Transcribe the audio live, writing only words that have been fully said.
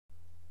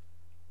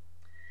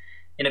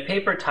In a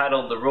paper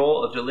titled The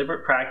Role of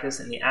Deliberate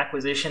Practice in the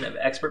Acquisition of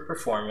Expert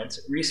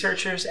Performance,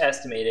 researchers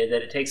estimated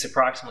that it takes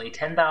approximately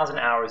 10,000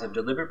 hours of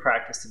deliberate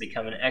practice to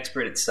become an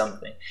expert at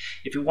something.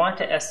 If we want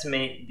to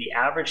estimate the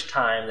average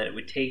time that it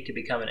would take to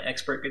become an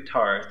expert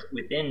guitarist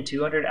within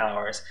 200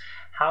 hours,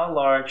 how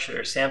large should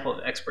our sample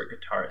of expert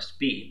guitarists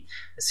be?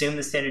 Assume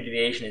the standard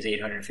deviation is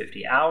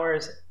 850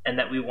 hours and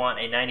that we want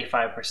a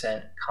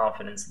 95%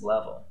 confidence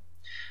level.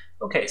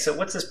 Okay, so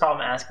what's this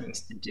problem asking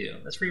us to do?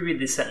 Let's reread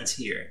this sentence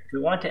here. If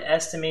we want to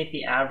estimate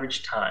the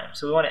average time,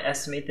 so we want to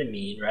estimate the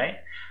mean, right?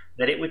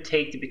 That it would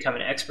take to become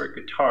an expert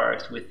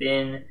guitarist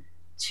within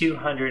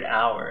 200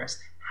 hours.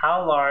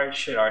 How large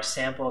should our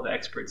sample of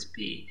experts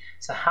be?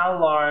 So how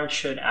large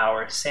should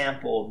our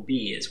sample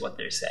be is what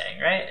they're saying,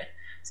 right?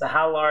 So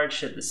how large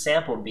should the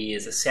sample be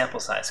is a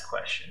sample size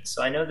question.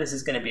 So I know this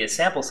is going to be a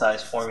sample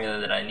size formula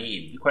that I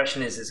need. The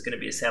question is it going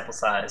to be a sample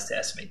size to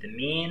estimate the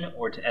mean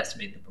or to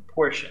estimate the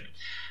proportion?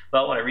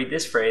 Well, when I read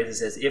this phrase, it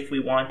says if we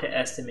want to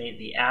estimate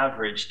the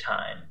average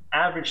time.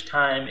 Average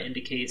time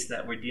indicates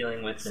that we're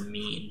dealing with the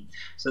mean.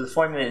 So the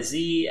formula is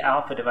z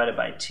alpha divided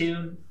by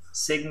 2,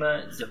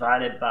 sigma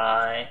divided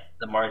by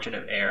the margin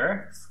of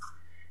error,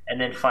 and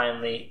then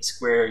finally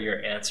square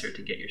your answer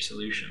to get your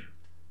solution.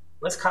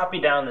 Let's copy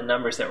down the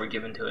numbers that were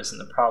given to us in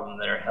the problem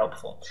that are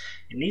helpful.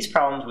 In these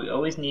problems, we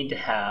always need to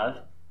have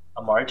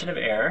a margin of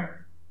error,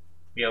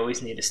 we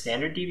always need a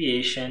standard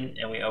deviation,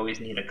 and we always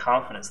need a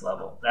confidence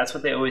level. That's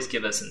what they always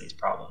give us in these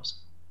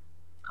problems.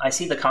 I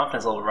see the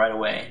confidence level right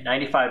away,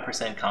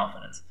 95%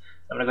 confidence.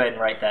 I'm going to go ahead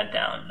and write that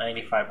down,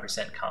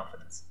 95%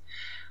 confidence.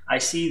 I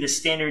see the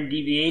standard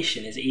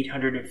deviation is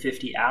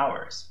 850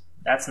 hours.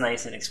 That's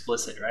nice and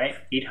explicit, right?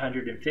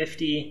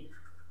 850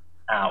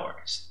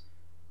 hours.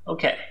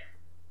 Okay.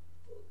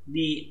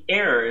 The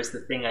error is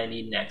the thing I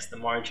need next, the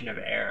margin of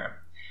error.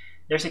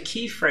 There's a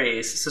key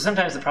phrase, so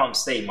sometimes the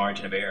problems say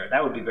margin of error.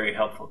 That would be very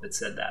helpful if it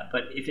said that.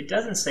 But if it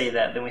doesn't say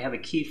that, then we have a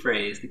key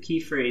phrase. The key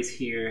phrase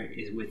here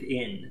is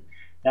within.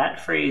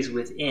 That phrase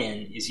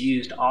within is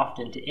used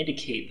often to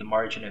indicate the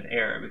margin of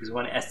error because we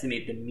want to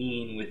estimate the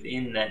mean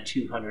within that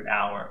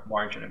 200-hour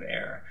margin of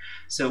error.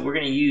 So we're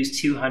going to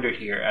use 200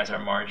 here as our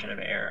margin of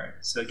error.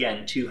 So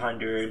again,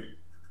 200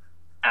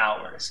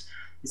 hours.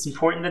 It's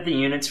important that the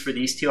units for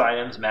these two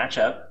items match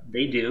up.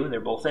 They do. They're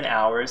both in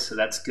hours, so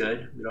that's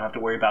good. We don't have to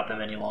worry about them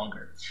any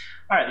longer.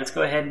 All right, let's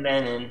go ahead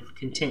and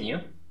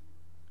continue.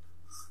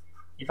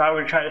 If I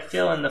were to try to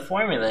fill in the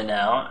formula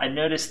now, I'd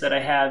notice that I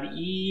have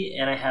E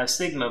and I have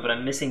sigma, but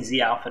I'm missing Z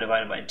alpha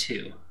divided by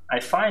 2. I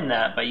find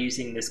that by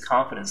using this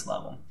confidence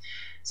level.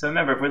 So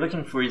remember, if we're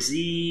looking for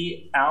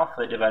Z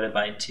alpha divided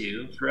by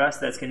 2, for us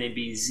that's going to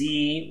be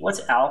Z, what's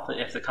alpha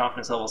if the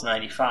confidence level is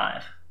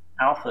 95?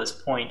 Alpha is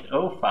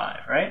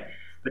 0.05, right?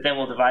 But then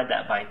we'll divide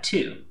that by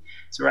 2.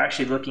 So we're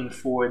actually looking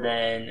for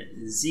then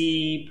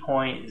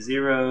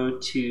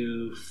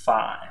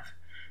Z.025.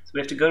 So we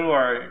have to go to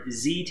our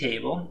Z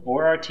table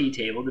or our T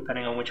table,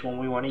 depending on which one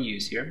we want to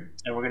use here,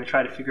 and we're going to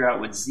try to figure out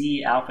what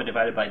Z alpha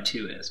divided by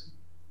 2 is.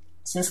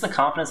 Since the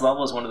confidence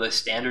level is one of those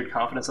standard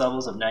confidence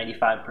levels of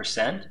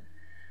 95%,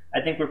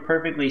 I think we're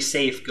perfectly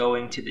safe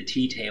going to the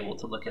T table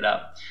to look it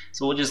up.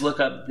 So we'll just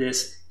look up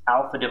this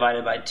alpha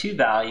divided by 2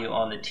 value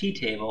on the T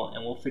table,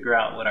 and we'll figure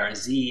out what our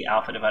Z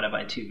alpha divided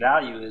by 2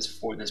 value is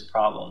for this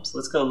problem. So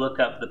let's go look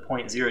up the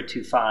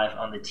 0.025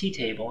 on the T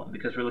table, and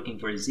because we're looking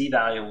for a Z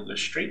value, we'll go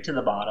straight to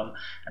the bottom,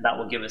 and that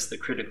will give us the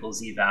critical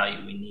Z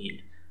value we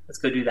need. Let's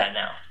go do that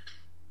now.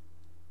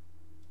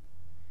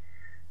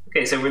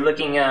 Okay, so we're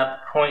looking at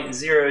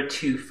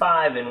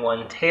 0.025 in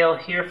one tail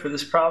here for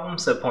this problem,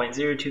 so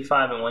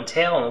 0.025 in one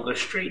tail, and we'll go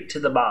straight to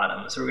the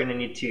bottom. So we're going to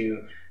need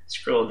to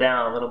scroll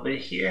down a little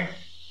bit here.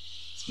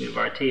 Let's move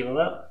our table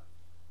up,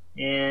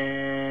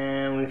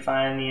 and we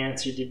find the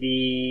answer to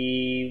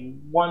be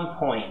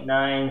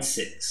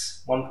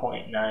 1.96.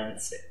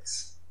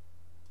 1.96.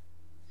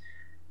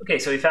 Okay,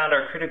 so we found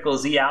our critical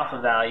Z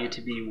alpha value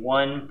to be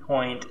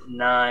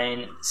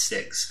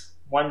 1.96.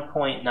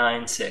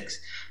 1.96.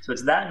 So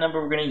it's that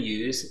number we're going to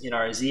use in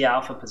our Z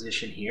alpha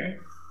position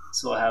here.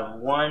 So we'll have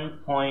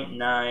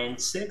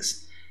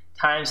 1.96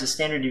 times the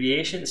standard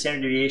deviation. The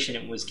standard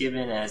deviation was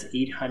given as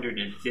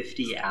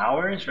 850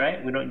 hours,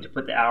 right? We don't need to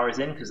put the hours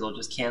in because they'll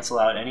just cancel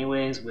out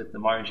anyways with the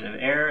margin of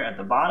error at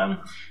the bottom,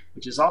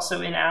 which is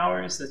also in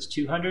hours. That's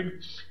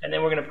 200. And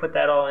then we're going to put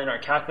that all in our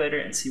calculator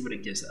and see what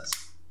it gives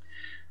us.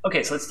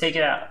 Okay, so let's take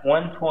it out.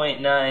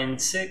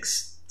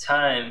 1.96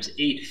 times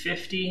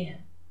 850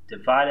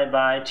 divided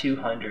by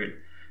 200.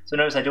 So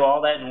notice I do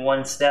all that in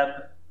one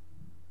step.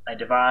 I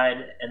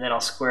divide, and then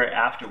I'll square it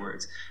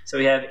afterwards. So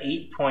we have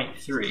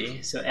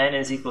 8.3, so n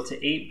is equal to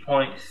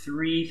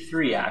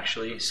 8.33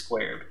 actually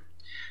squared.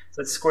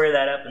 So let's square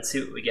that up and see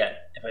what we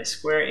get. If I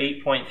square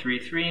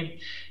 8.33,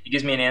 it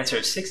gives me an answer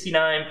of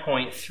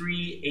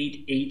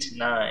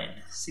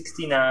 69.3889.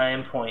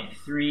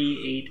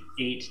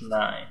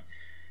 69.3889.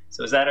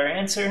 So is that our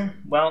answer?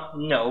 Well,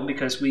 no,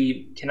 because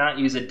we cannot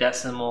use a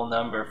decimal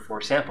number for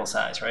sample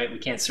size, right? We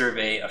can't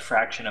survey a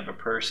fraction of a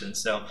person.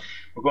 So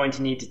we're going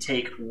to need to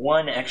take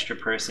one extra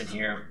person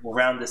here. We'll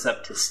round this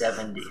up to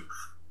 70.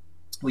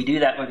 We do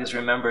that because,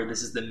 remember,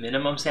 this is the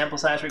minimum sample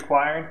size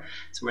required,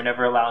 so we're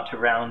never allowed to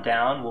round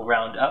down. We'll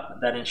round up.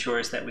 That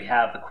ensures that we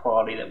have the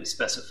quality that we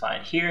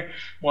specified here.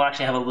 We'll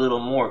actually have a little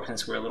more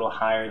since we're a little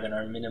higher than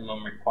our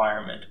minimum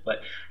requirement.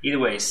 But either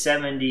way,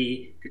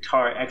 70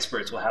 guitar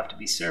experts will have to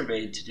be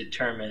surveyed to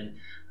determine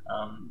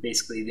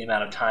basically the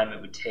amount of time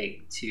it would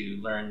take to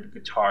learn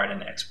guitar at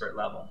an expert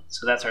level.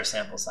 So that's our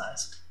sample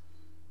size.